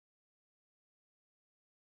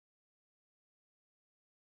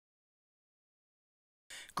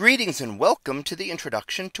Greetings and welcome to the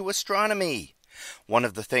introduction to astronomy. One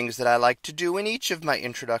of the things that I like to do in each of my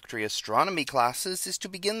introductory astronomy classes is to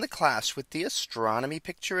begin the class with the astronomy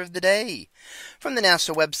picture of the day from the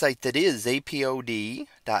NASA website, that is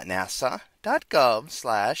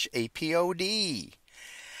apod.nasa.gov/apod.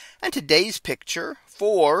 And today's picture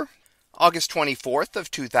for August 24th of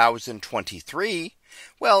 2023.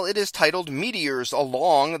 Well, it is titled Meteors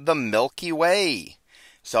Along the Milky Way.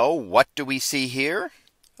 So what do we see here?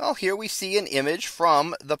 Well, here we see an image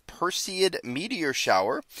from the Perseid meteor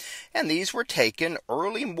shower, and these were taken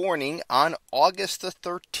early morning on August the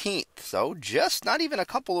 13th. So just not even a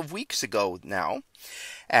couple of weeks ago now.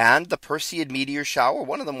 And the Perseid meteor shower,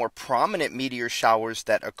 one of the more prominent meteor showers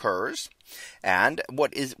that occurs. And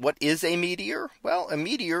what is a meteor? Well, a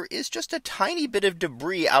meteor is just a tiny bit of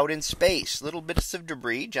debris out in space, little bits of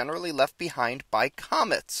debris generally left behind by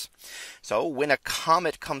comets. So when a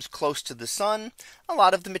comet comes close to the sun, a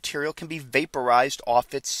lot of the material can be vaporized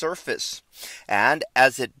off its surface. And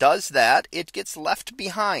as it does that, it gets left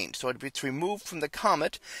behind. So it gets removed from the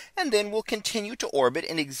comet and then will continue to orbit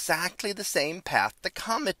in exactly the same path the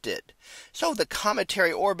comet did. So the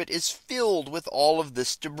cometary orbit is filled with all of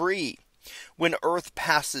this debris. When Earth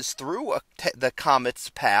passes through the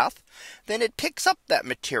comet's path, then it picks up that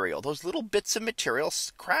material. Those little bits of material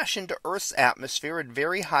crash into Earth's atmosphere at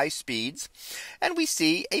very high speeds, and we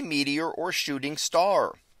see a meteor or shooting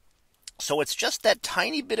star. So it's just that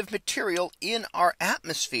tiny bit of material in our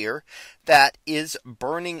atmosphere that is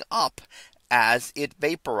burning up as it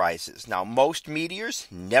vaporizes. Now, most meteors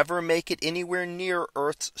never make it anywhere near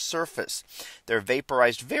Earth's surface. They're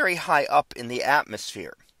vaporized very high up in the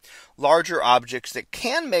atmosphere. Larger objects that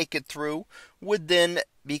can make it through would then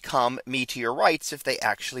become meteorites if they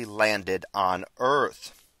actually landed on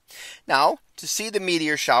Earth. Now, to see the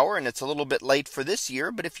meteor shower, and it's a little bit late for this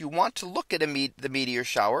year, but if you want to look at the meteor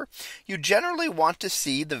shower, you generally want to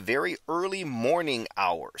see the very early morning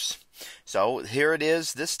hours. So here it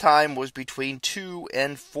is. This time was between 2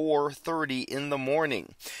 and 4:30 in the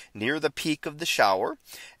morning, near the peak of the shower.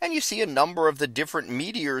 And you see a number of the different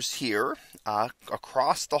meteors here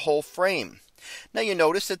across the whole frame. Now you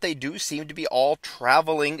notice that they do seem to be all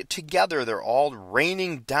traveling together. They're all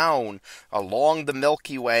raining down along the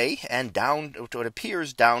Milky Way and down, what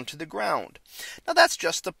appears, down to the ground. Now that's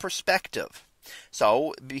just the perspective.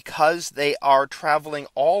 So because they are traveling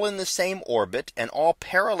all in the same orbit and all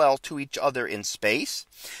parallel to each other in space,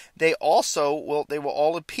 they will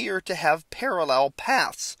all appear to have parallel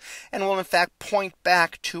paths and will in fact point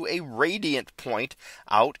back to a radiant point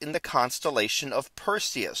out in the constellation of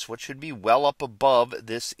Perseus, which would be well up above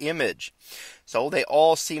this image. So they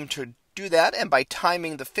all seem to do that, and by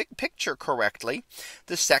timing the picture correctly,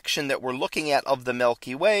 the section that we're looking at of the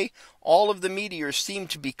Milky Way, all of the meteors seem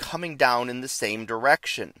to be coming down in the same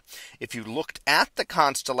direction. If you looked at the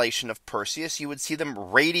constellation of Perseus, you would see them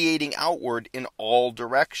radiating outward in all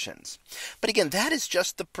directions. But again, that is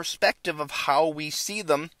just the perspective of how we see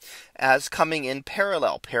them as coming in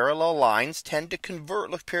parallel. Parallel lines tend to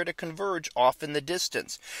appear to converge off in the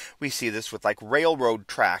distance. We see this with like railroad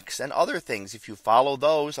tracks and other things. If you follow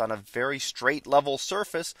those on a very straight level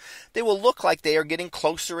surface, they will look like they are getting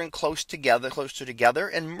closer and closer together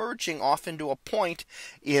and merging off into a point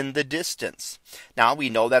in the distance. Now we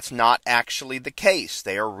know that's not actually the case.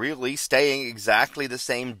 They are really staying exactly the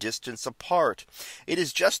same distance apart. It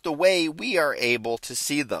is just the way we are able to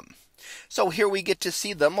see them. So here we get to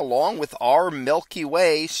see them along with our Milky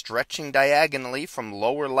Way stretching diagonally from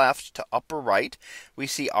lower left to upper right. We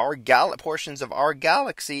see our portions of our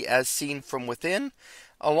galaxy as seen from within,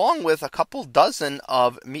 along with a couple dozen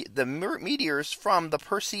of the meteors from the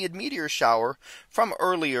Perseid meteor shower from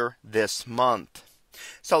earlier this month.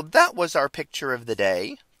 So that was our picture of the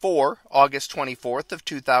day for August 24th of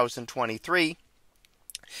 2023.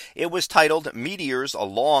 It was titled Meteors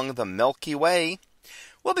Along the Milky Way.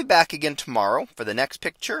 We'll be back again tomorrow for the next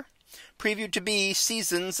picture, previewed to be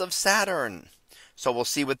Seasons of Saturn. So we'll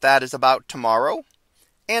see what that is about tomorrow.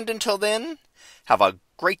 And until then, have a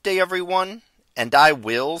great day, everyone. And I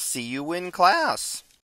will see you in class.